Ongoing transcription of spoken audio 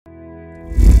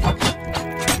Hello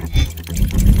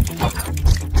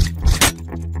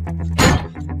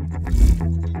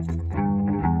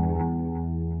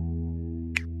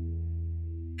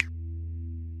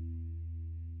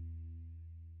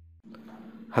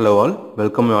all,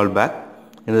 welcome you all back.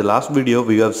 In the last video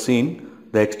we have seen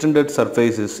the extended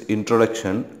surfaces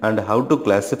introduction and how to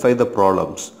classify the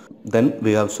problems. Then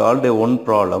we have solved one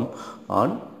problem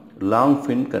on long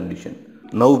fin condition.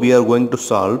 Now we are going to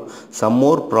solve some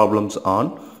more problems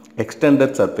on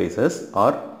extended surfaces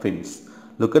or fins.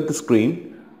 Look at the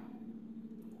screen.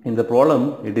 In the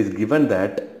problem it is given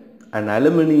that an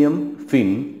aluminium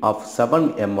fin of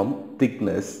 7 mm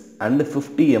thickness and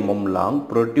 50 mm long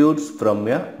protrudes from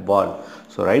a wall.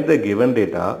 So write the given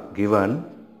data given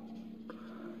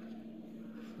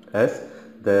as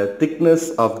the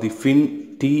thickness of the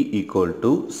fin T equal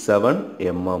to 7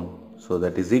 mm. So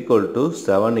that is equal to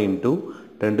 7 into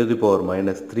 10 to the power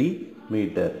minus 3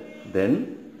 meter.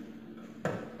 Then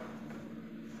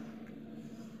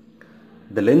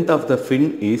the length of the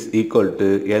fin is equal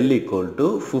to L equal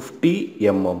to 50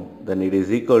 mm. Then it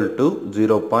is equal to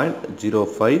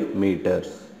 0.05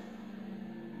 meters.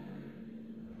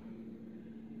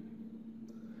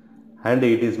 And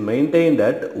it is maintained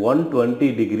at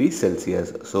 120 degrees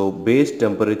Celsius. So base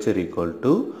temperature equal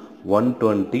to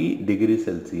 120 degrees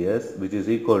Celsius, which is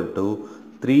equal to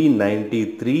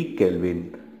 393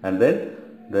 Kelvin. And then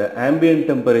the ambient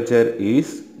temperature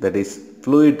is, that is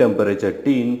fluid temperature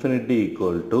T infinity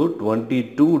equal to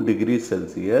 22 degrees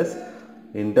Celsius.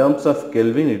 In terms of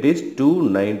Kelvin it is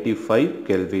 295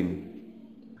 Kelvin.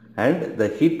 And the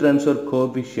heat transfer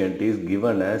coefficient is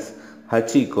given as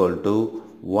H equal to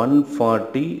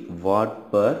 140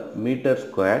 watt per meter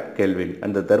square Kelvin,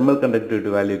 and the thermal conductivity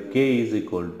value K is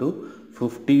equal to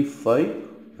 55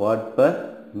 watt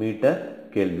per meter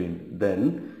Kelvin.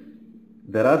 Then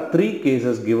there are three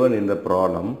cases given in the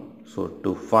problem. So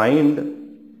to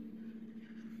find,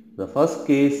 the first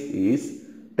case is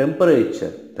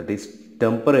temperature, that is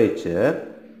temperature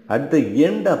at the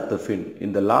end of the fin.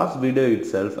 In the last video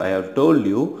itself I have told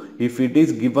you, if it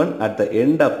is given at the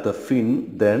end of the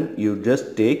fin, then you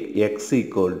just take x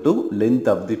equal to length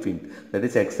of the fin, that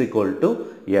is x equal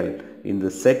to L. In the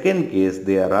second case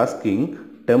they are asking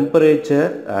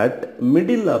temperature at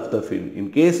middle of the fin.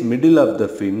 In case middle of the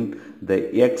fin,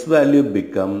 the x value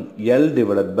become L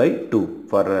divided by 2.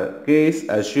 For a case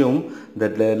assume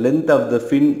that the length of the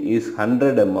fin is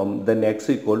 100 mm, then x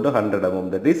equal to 100 mm,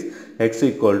 that is x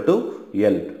equal to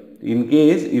L. In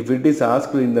case if it is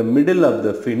asked in the middle of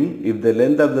the fin, if the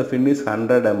length of the fin is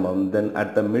 100 mm, then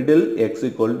at the middle x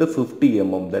equal to 50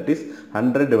 mm, that is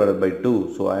 100 divided by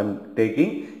 2. So I am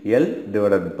taking L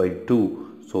divided by 2.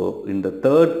 So in the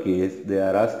third case they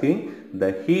are asking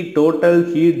the total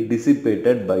heat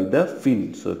dissipated by the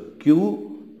fin. So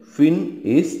Q fin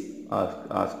is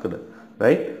asked,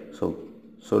 right? So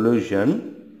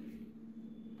solution.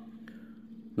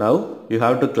 Now you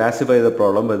have to classify the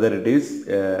problem whether it is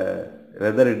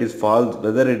false,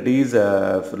 whether it is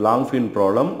a long fin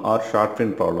problem or short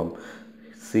fin problem.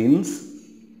 Since,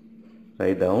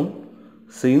 write down,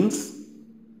 since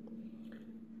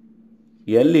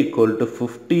L equal to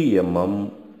 50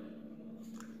 mm,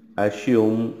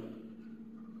 assume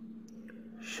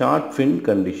short fin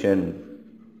condition.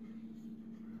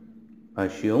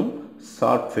 Assume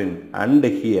short fin, and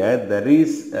here there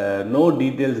is no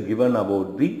details given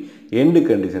about the end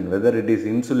condition, whether it is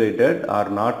insulated or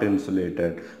not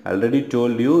insulated. I already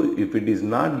told you, if it is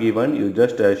not given you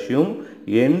just assume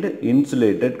end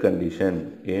insulated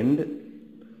condition, end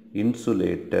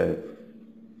insulated.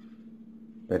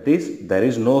 That is, there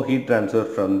is no heat transfer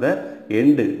from the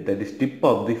end, that is tip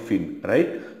of the fin,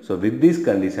 right? So with this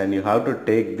condition you have to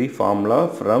take the formula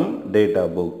from data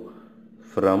book,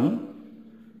 from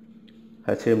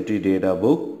HMT data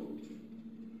book,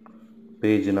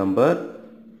 page number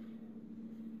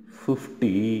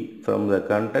 50. From the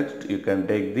context you can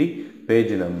take the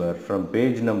page number. From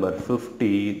page number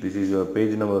 50, this is your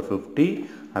page number 50,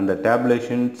 and the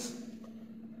tabulations,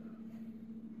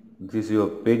 this is your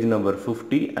page number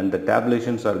 50, and the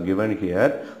tabulations are given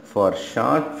here. For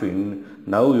short fin,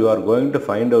 now you are going to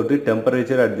find out the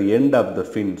temperature at the end of the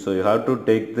fin. So you have to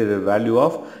take the value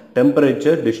of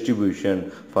temperature distribution.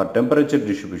 For temperature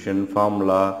distribution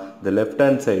formula, the left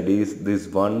hand side is this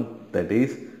one, that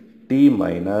is T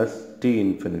minus T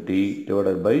infinity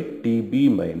divided by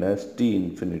TB minus T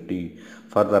infinity.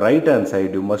 For the right hand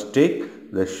side you must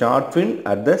take the short fin.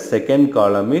 At the second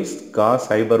column is cos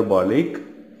hyperbolic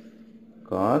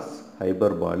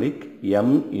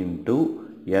m into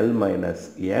L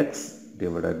minus x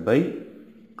divided by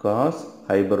cos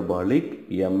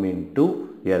hyperbolic m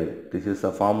into L. This is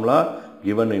the formula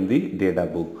given in the data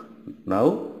book.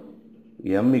 Now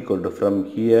m equal to, from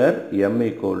here m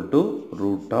equal to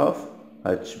root of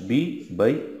HB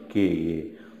by KA.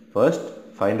 First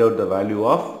find out the value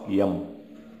of m.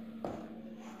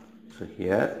 So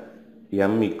here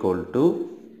m equal to,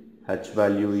 H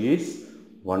value is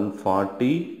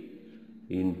 140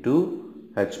 into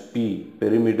HP.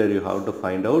 Perimeter you have to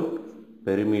find out.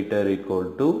 Perimeter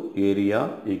equal to area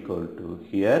equal to,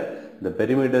 here the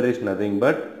perimeter is nothing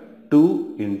but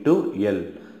 2 into L.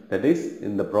 That is,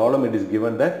 in the problem it is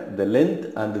given that the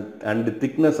length and the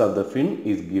thickness of the fin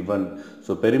is given.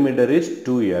 So perimeter is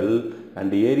 2L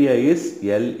and the area is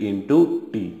L into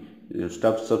T. You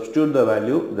substitute the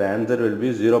value, the answer will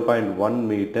be 0.1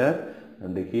 meter,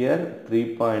 and here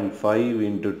 3.5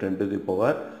 into 10 to the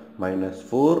power minus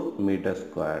 4 meter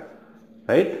square.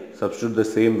 Right? Substitute the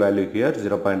same value here,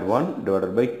 0.1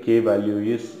 divided by K value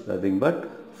is nothing but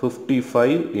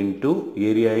 55 into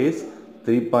area is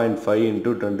 3.5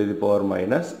 into 10 to the power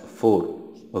minus 4.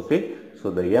 Okay. So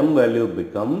the m value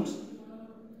becomes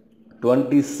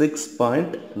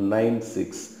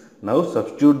 26.96. Now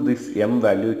substitute this m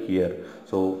value here.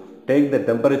 So take the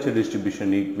temperature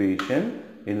distribution equation.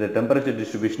 In the temperature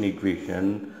distribution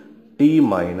equation, T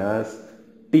minus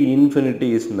T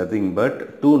infinity is nothing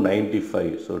but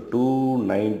 295. So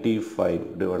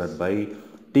 295 divided by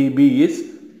TB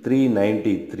is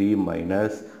 393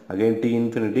 minus, again T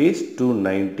infinity is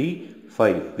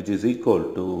 295, which is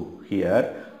equal to,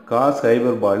 here cos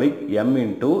hyperbolic m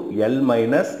into L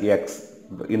minus x.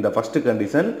 In the first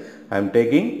condition I am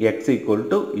taking x equal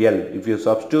to L. If you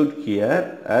substitute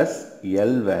here as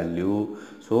L value,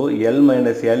 so L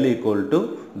minus L equal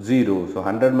to 0. So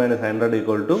 100 minus 100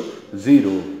 equal to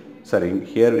 0. Sorry,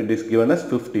 here it is given as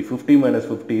 50. 50 minus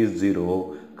 50 is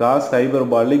 0. Cos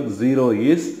hyperbolic 0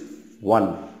 is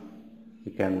 1.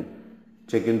 You can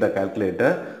check in the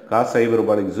calculator. Cos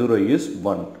hyperbolic 0 is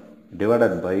 1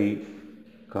 divided by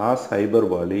cos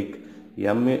hyperbolic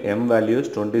m value is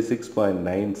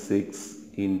 26.96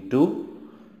 into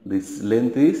this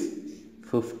length is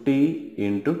 50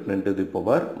 into 10 to the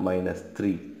power minus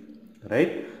 3.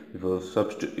 Right?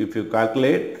 If you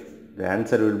calculate, the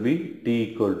answer will be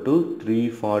T equal to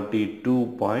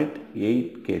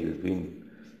 342.8 Kelvin.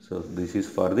 So this is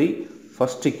for the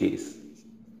first case.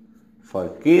 For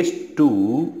case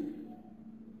 2,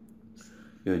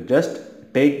 you just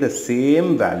take the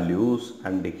same values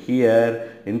and here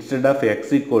instead of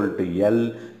x equal to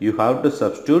L, you have to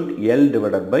substitute L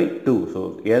divided by 2.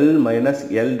 So L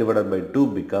minus L divided by 2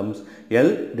 becomes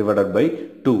L divided by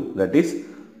 2. That is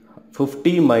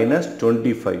 50 minus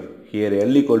 25. Here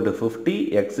L equal to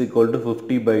 50, x equal to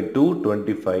 50 by 2,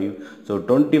 25. So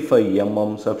 25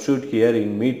 mm, substitute here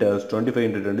in meters, 25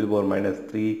 into 10 to the power minus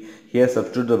 3. Here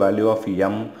substitute the value of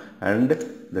m and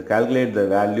calculate the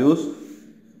values.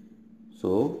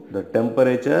 So the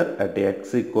temperature at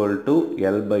x equal to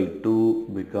L by 2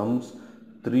 becomes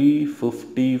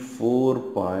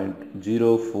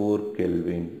 354.04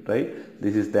 Kelvin. Right?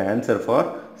 This is the answer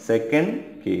for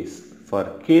second case. For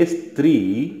case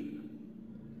 3,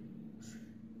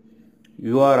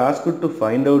 you are asked to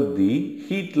find out the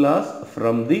heat loss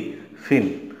from the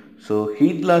fin. So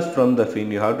heat loss from the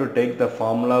fin, you have to take the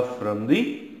formula from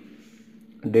the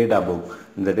data book.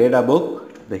 In the data book,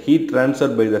 the heat transfer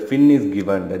by the fin is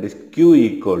given, that is Q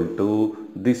equal to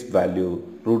this value,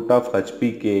 root of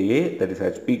HPKA, that is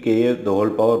HPKA the whole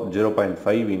power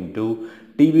 0.5 into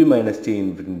TB minus T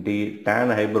infinity tan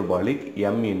hyperbolic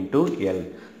m into L.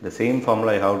 The same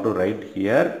formula I have to write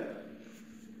here.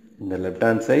 In the left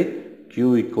hand side,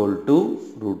 Q equal to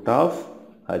root of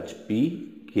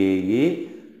HPKA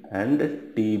and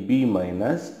TB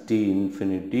minus T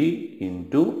infinity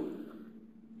into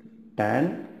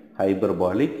tan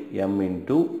hyperbolic m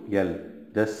into L.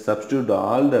 Just substitute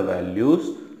all the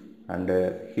values and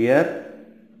here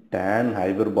tan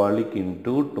hyperbolic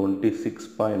into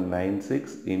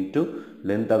 26.96 into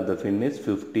length of the fin is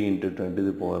 50 into 10 to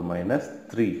the power minus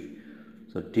 3.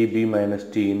 So TB minus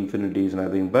T infinity is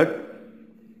nothing but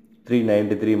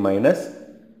 393 minus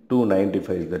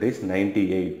 295, that is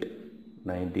 98.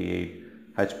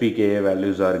 HPKA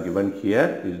values are given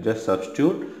here. You just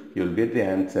substitute, you will get the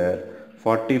answer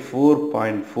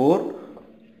 44.4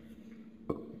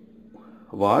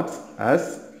 watts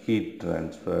as heat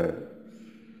transfer.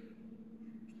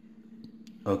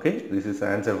 Okay, this is the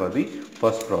answer for the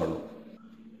first problem.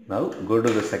 Now go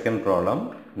to the second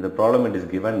problem. In the problem it is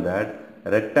given that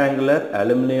rectangular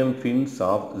aluminum fins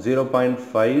of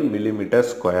 0.5 millimeter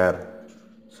square.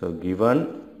 So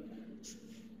given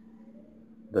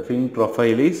the fin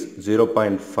profile is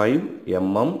 0.5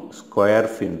 mm square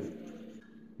fin.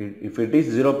 If it is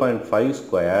 0.5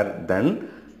 square, then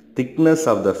thickness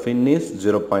of the fin is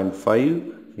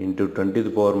 0.5 into 10 to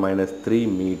the power minus 3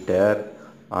 meter.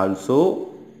 Also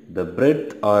the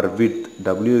breadth or width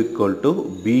W equal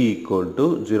to B equal to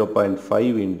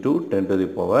 0.5 into 10 to the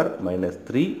power minus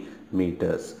 3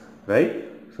 meters, right?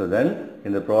 So then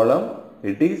in the problem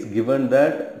it is given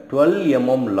that 12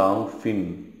 mm long fin.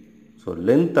 So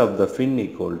length of the fin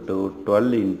equal to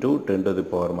 12 into 10 to the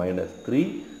power minus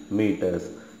 3 meters.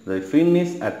 The fin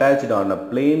is attached on a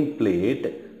plane plate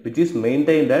which is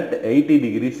maintained at 80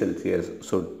 degrees Celsius.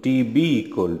 So TB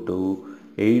equal to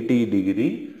 80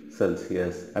 degree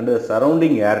Celsius and the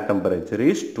surrounding air temperature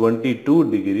is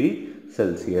 22 degree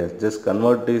Celsius. Just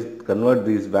convert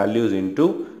these values into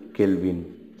Kelvin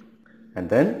and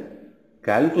then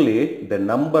calculate the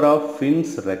number of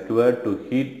fins required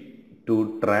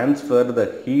to transfer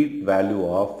the heat value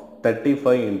of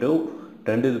 35 into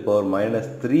 10 to the power minus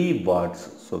 3 watts.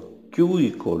 So Q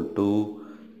equal to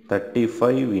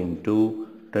 35 into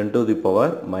 10 to the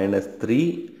power minus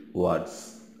 3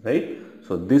 watts, right?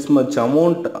 So this much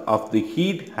amount of the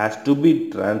heat has to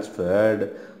be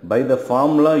transferred. By the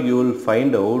formula you will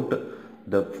find out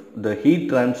the heat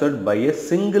transferred by a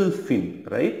single fin,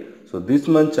 right? So this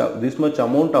much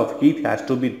amount of heat has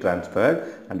to be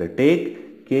transferred and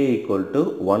take K equal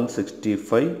to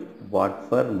 165 watt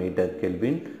per meter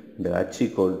Kelvin and H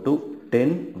equal to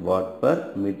 10 watt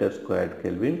per meter squared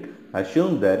Kelvin.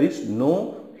 Assume there is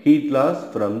no heat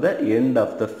loss from the end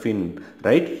of the fin.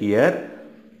 Right here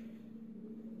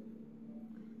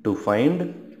to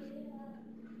find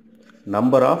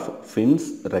number of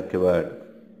fins required.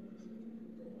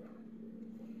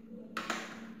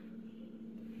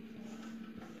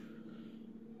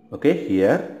 Okay,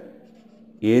 here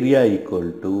area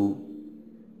equal to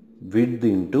width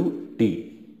into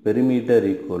T, perimeter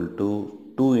equal to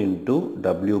 2 into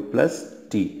W plus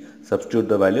T. Substitute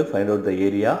the value, find out the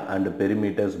area and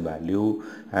perimeter's value,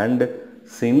 and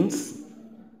since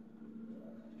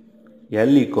L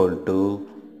equal to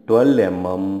 12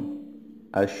 mm,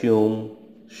 assume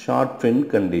short fin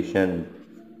condition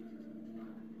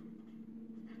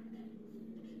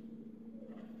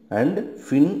and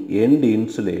fin end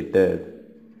insulated.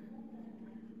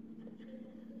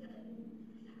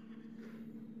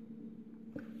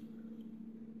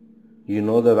 You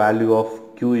know the value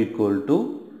of Q equal to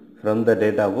from the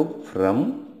data book,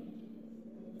 from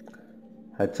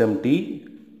HMT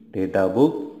data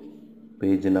book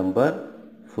page number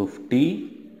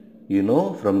 50. You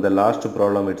know from the last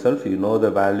problem itself, you know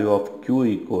the value of Q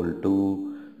equal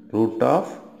to root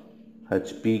of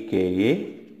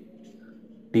HPKA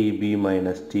TB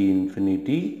minus T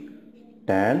infinity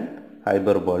tan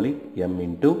hyperbolic M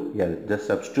into L. Just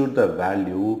substitute the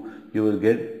value, you will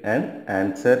get an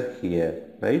answer here,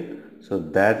 right? So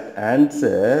that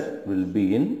answer will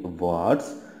be in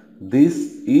watts. This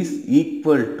is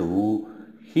equal to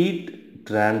heat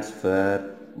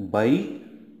transfer by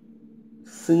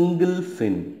single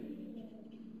fin.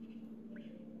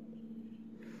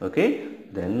 Okay,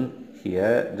 then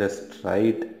here just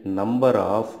write number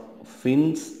of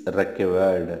fins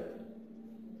required.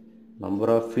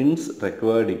 Number of fins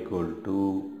required equal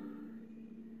to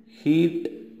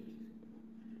heat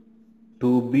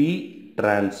to be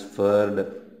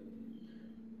transferred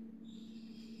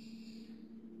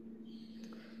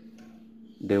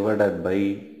divided by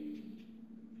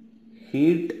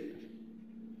heat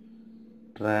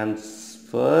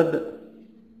transferred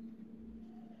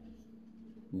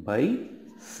by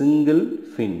single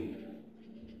fin.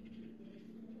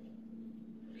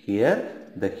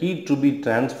 Here the heat to be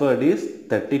transferred is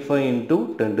 35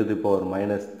 into 10 to the power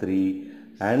minus 3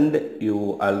 and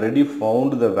you already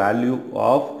found the value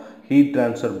of heat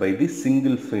transfer by the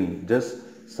single fin. Just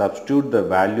substitute the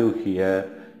value here,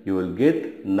 you will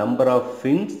get number of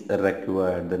fins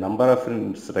required. The number of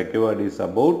fins required is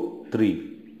about 3.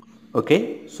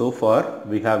 Okay, so far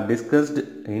we have discussed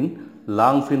in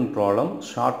long fin problem,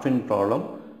 short fin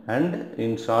problem, and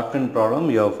in short fin problem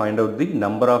you have find out the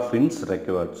number of fins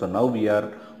required. So now we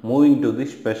are moving to the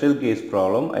special case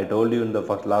problem. I told you in the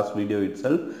last video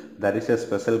itself there is a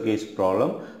special case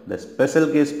problem. The special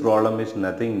case problem is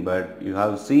nothing but you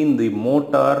have seen the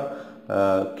motor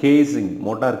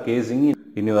casing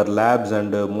in your labs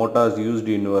and motors used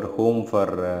in your home for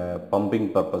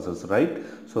pumping purposes, right?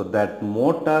 So that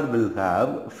motor will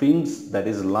have fins, that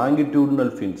is longitudinal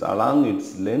fins. Along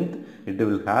its length it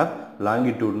will have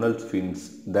longitudinal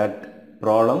fins. That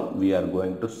problem we are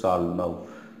going to solve now.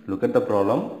 Look at the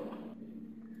problem.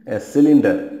 A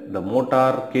cylinder, the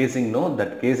motor casing, no,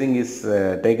 that casing is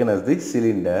taken as the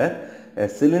cylinder. A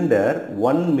cylinder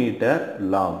 1 meter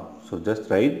long. So just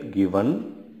write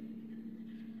given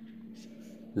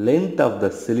length of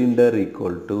the cylinder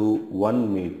equal to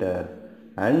 1 meter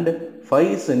and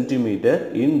 5 centimeter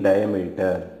in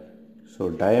diameter. So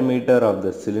diameter of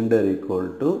the cylinder equal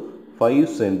to 5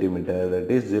 centimeter, that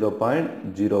is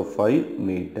 0.05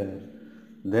 meter.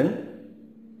 Then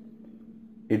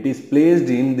it is placed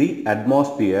in the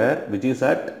atmosphere which is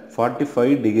at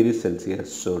 45 degrees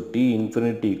Celsius. So T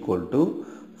infinity equal to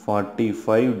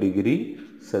 45 degree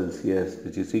Celsius,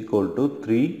 which is equal to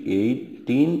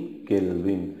 318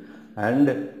 Kelvin,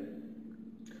 and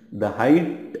the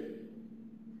height,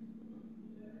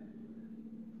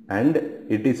 and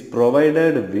it is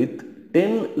provided with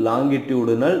 10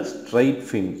 longitudinal straight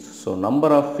fins. So number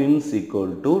of fins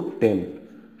equal to 10.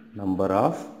 Number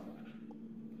of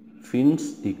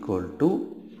fins equal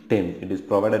to 10. It is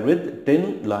provided with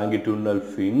 10 longitudinal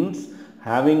fins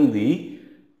having the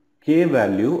K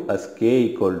value as K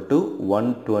equal to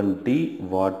 120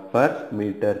 watt per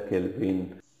meter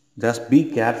Kelvin. Just be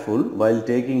careful while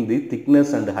taking the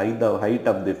thickness and height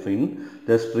of the fin.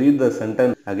 Just read the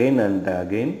sentence again and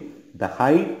again. The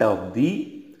height of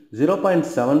the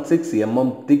 0.76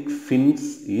 mm thick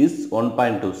fins is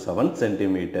 1.27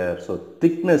 centimeter. So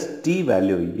thickness T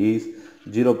value is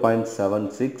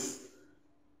 0.76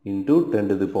 into 10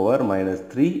 to the power minus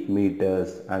 3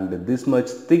 meters, and this much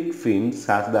thick fins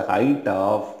has the height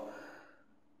of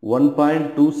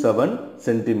 1.27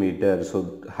 centimeter.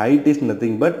 So height is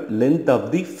nothing but length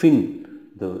of the fin.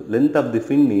 The length of the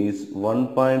fin is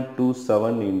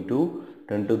 1.27 into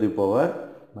 10 to the power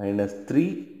minus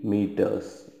 3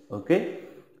 meters. Okay.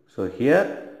 So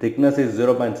here thickness is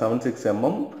 0.76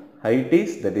 mm. Height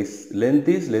is, that is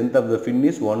length of the fin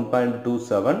is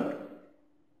 1.27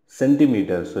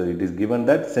 centimeter. So it is given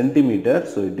that centimeter.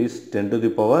 So it is 10 to the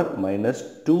power minus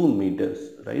 2 meters,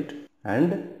 right?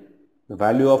 And the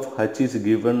value of H is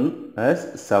given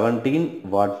as 17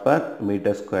 watt per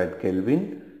meter squared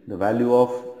Kelvin. The value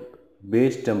of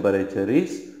base temperature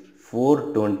is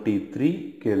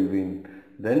 423 Kelvin.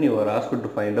 Then you are asked to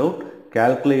find out,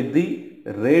 calculate the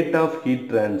rate of heat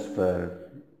transfer.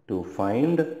 To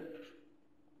find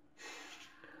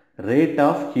rate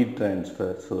of heat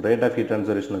transfer. So rate of heat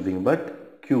transfer is nothing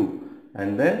but Q,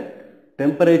 and then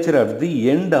temperature at the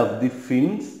end of the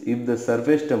fins if the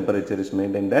surface temperature is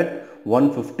maintained at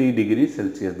 150 degrees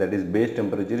Celsius, that is base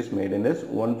temperature is maintained as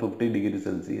 150 degrees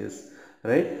Celsius,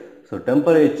 right? So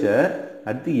temperature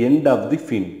at the end of the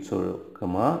fin. So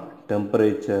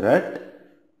temperature at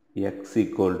X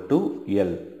equal to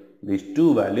L. These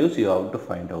two values you have to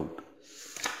find out.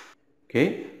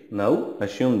 Okay, now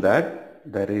assume that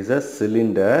there is a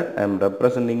cylinder. I am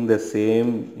representing the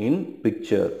same in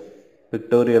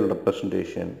pictorial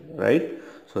representation, right?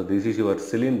 So this is your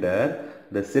cylinder.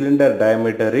 The cylinder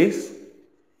diameter is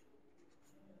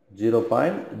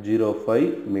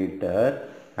 0.05 meter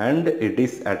and it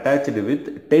is attached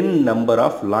with 10 number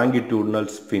of longitudinal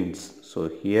fins. So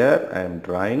here I am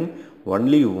drawing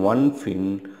only one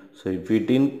fin. So if it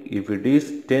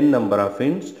is 10 number of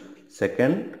fins,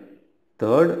 second,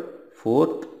 third,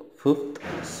 fourth, fifth,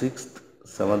 sixth,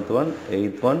 seventh one,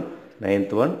 eighth one,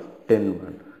 ninth one, 10th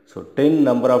one. So 10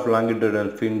 number of longitudinal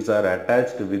fins are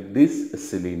attached with this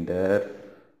cylinder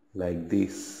like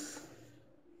this.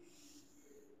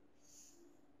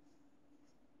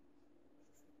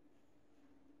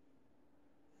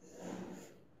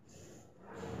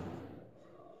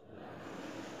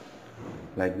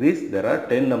 Like this, there are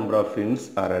 10 number of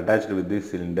fins are attached with this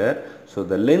cylinder. So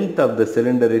the length of the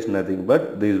cylinder is nothing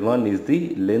but this one is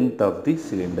the length of the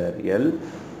cylinder, L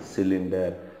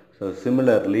cylinder. So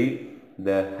similarly,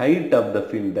 the height of the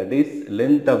fin, that is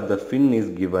length of the fin, is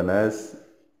given as,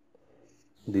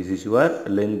 this is your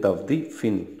length of the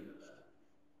fin.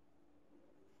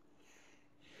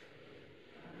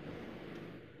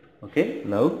 Okay,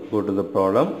 now go to the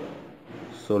problem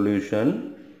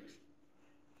solution.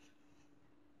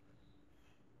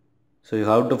 So you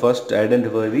have to first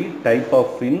identify the type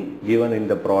of fin given in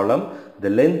the problem. The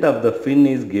length of the fin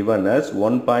is given as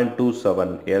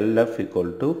 1.27, LF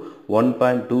equal to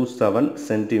 1.27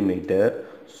 centimeter.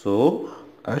 So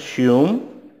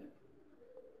assume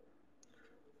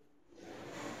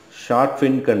short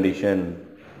fin condition.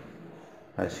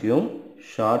 Assume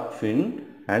short fin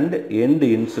and end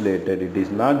insulated. It is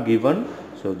not given,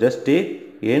 so just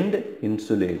take end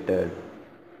insulated.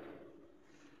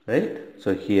 Right?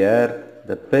 So here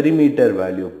the perimeter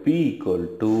value P equal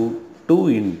to 2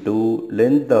 into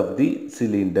length of the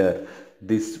cylinder.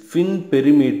 This fin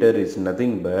perimeter is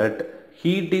nothing but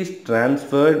heat is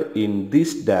transferred in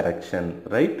this direction,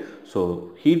 right? So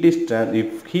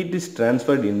if heat is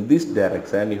transferred in this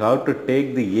direction, you have to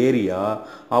take the area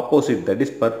opposite, that is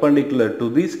perpendicular to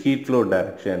this heat flow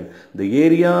direction. The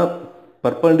area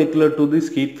perpendicular to this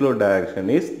heat flow direction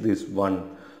is this one.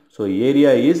 So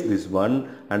area is this one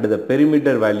and the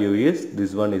perimeter value is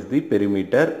this one, is the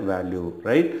perimeter value,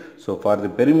 right? So for the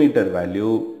perimeter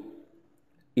value,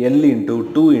 L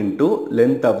into 2 into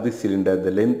length of the cylinder.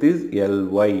 The length is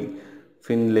Ly.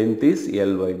 Fin length is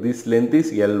Ly. This length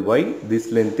is Ly.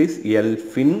 This length is L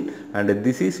fin and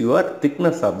this is your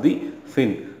thickness of the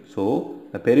fin. So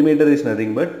the perimeter is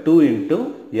nothing but 2 into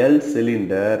L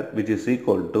cylinder, which is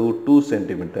equal to 2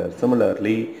 centimeters.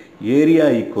 Similarly, area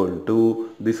equal to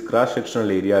this cross sectional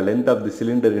area, length of the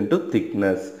cylinder into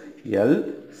thickness, L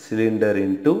cylinder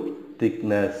into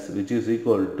thickness, which is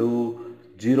equal to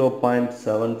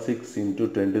 0.76 into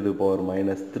 10 to the power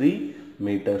minus 3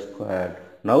 meter squared.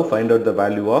 Now find out the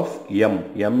value of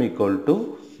m. M equal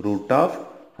to root of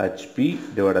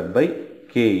hp divided by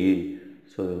Ka.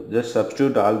 So just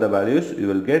substitute all the values, you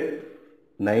will get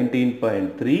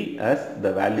 19.3 as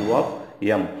the value of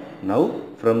m. Now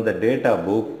from the data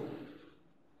book,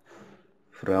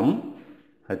 from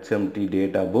HMT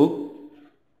data book,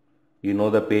 you know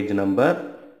the page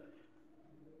number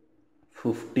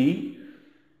 50.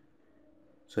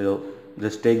 So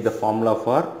just take the formula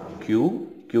for Q.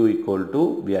 Q equal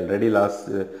to, we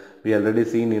already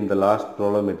seen in the last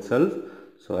problem itself.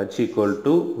 So H equal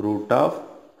to root of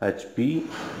HP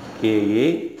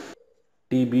Ka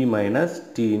Tb minus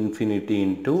T infinity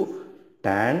into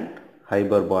tan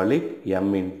hyperbolic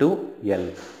m into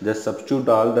L. Just substitute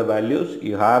all the values.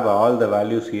 You have all the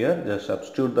values here. Just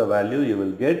substitute the value. You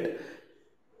will get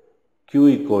Q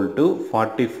equal to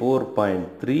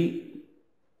 44.3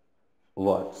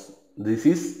 watts. This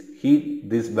is heat.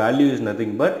 This value is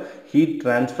nothing but heat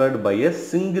transferred by a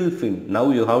single fin. Now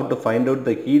you have to find out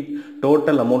the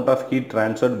total amount of heat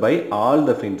transferred by all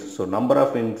the fins. So number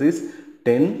of fins is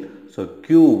 10. So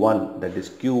Q1, that is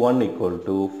Q1 equal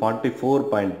to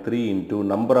 44.3 into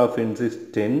number of fins is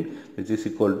 10, which is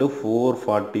equal to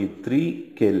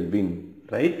 443 Kelvin,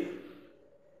 right?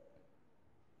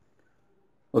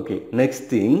 Okay, next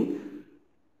thing,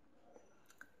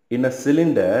 in a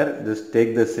cylinder, just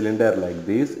take the cylinder like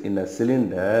this. In a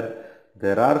cylinder,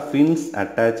 there are fins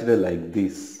attached like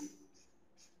this.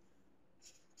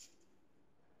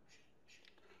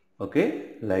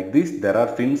 Okay, like this there are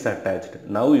fins attached.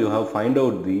 Now you have find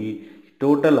out the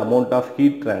total amount of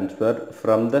heat transfer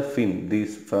from the fin.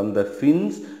 From the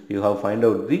fins you have find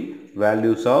out the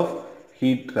values of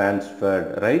heat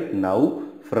transferred. Right now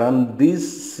from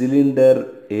this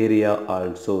cylinder area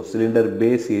also, cylinder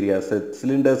base area,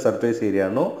 cylinder surface area,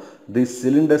 no, this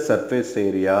cylinder surface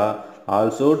area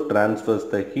also transfers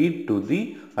the heat to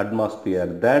the atmosphere.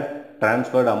 That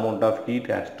transferred amount of heat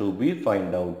has to be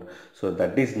find out. So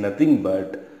that is nothing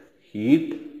but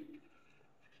heat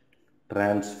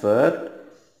transferred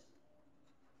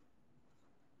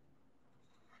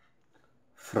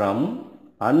from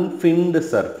unfinned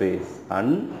surface.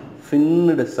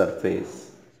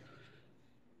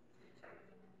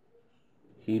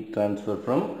 Heat transfer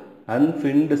from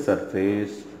unfinned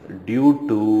surface due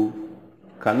to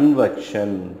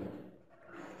convection.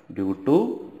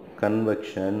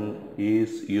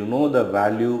 Is, you know the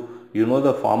value, you know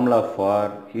the formula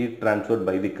for heat transferred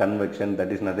by the convection,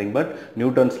 that is nothing but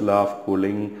Newton's law of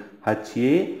cooling,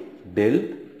 HA del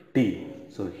T.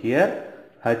 So here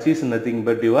H is nothing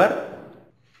but your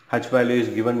H value is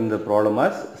given in the problem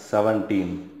as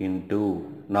 17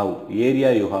 into, now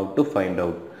area you have to find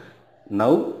out.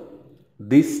 Now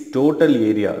this total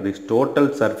area, this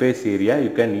total surface area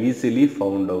you can easily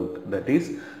found out. That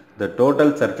is, the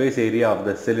total surface area of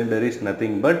the cylinder is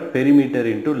nothing but perimeter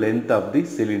into length of the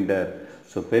cylinder.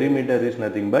 So perimeter is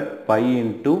nothing but pi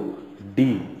into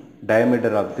d,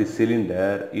 diameter of the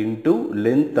cylinder, into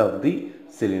length of the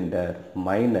cylinder,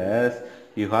 minus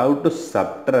you have to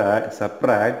subtract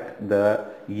the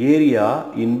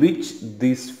area in which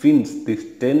these fins, this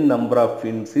 10 number of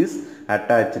fins is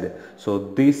attached.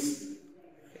 So this,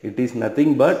 it is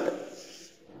nothing but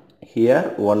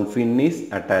here one fin is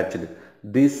attached.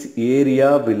 This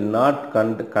area will not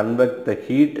convect the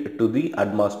heat to the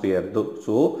atmosphere.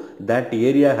 So that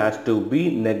area has to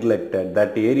be neglected.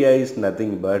 That area is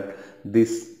nothing but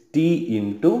this T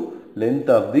into length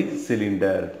of the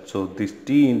cylinder. So this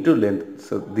T into length.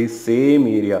 So this same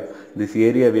area, this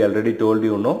area we already told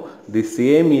you, no, the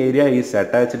same area is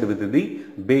attached with the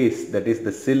base, that is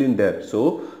the cylinder.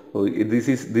 So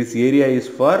this area is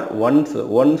for one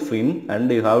fin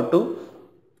and you have to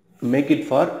make it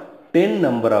for 10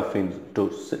 number of fins. To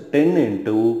 10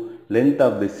 into length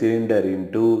of the cylinder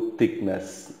into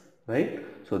thickness. right?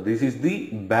 So this is the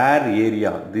bare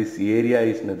area. This area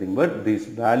is nothing but this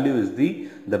value is the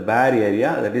bare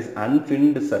area, that is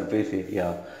unfinned surface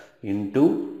area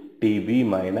into TB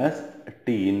minus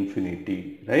T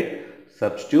infinity, right?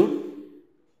 Substitute.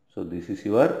 So this is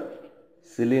your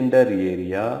cylinder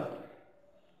area.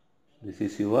 This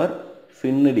is your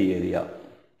finned area.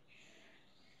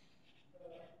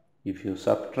 If you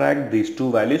subtract these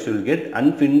two values, you will get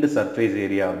unfinned surface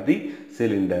area of the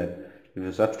cylinder. If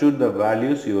you substitute the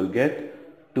values, you will get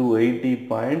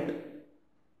 280.2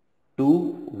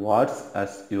 watts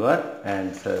as your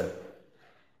answer.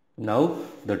 Now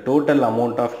the total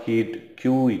amount of heat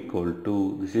Q equal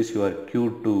to, this is your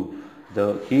Q2,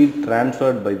 the heat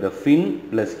transferred by the fin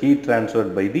plus heat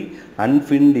transferred by the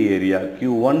unfinned area,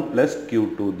 Q1 plus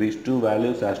Q2. These two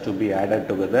values has to be added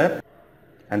together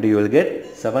and you will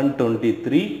get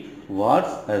 723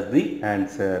 watts as the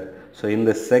answer. So in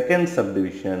the second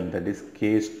subdivision, that is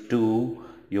case 2,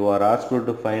 you are asked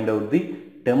to find out the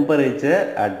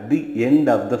temperature at the end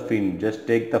of the fin. Just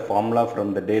take the formula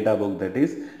from the data book, that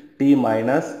is T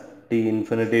minus T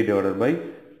infinity divided by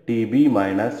TB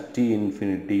minus T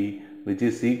infinity, which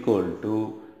is equal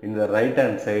to, in the right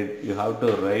hand side you have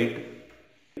to write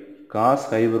cos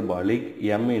hyperbolic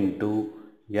m into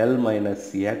L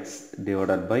minus x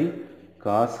divided by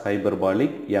cos hyperbolic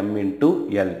m into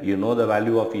L. You know the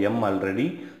value of m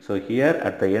already. So here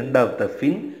at the end of the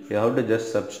fin, you have to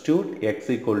just substitute x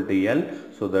equal to L.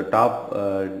 So the top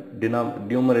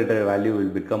numerator value will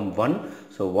become 1.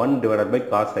 So 1 divided by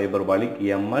cos hyperbolic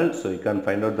ml. So you can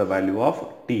find out the value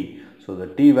of T. So the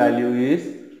T value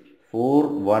is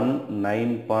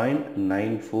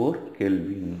 419.94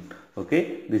 Kelvin.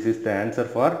 Okay, this is the answer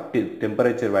for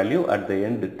temperature value at the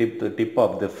end tip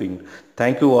of the fin.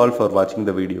 Thank you all for watching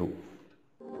the video.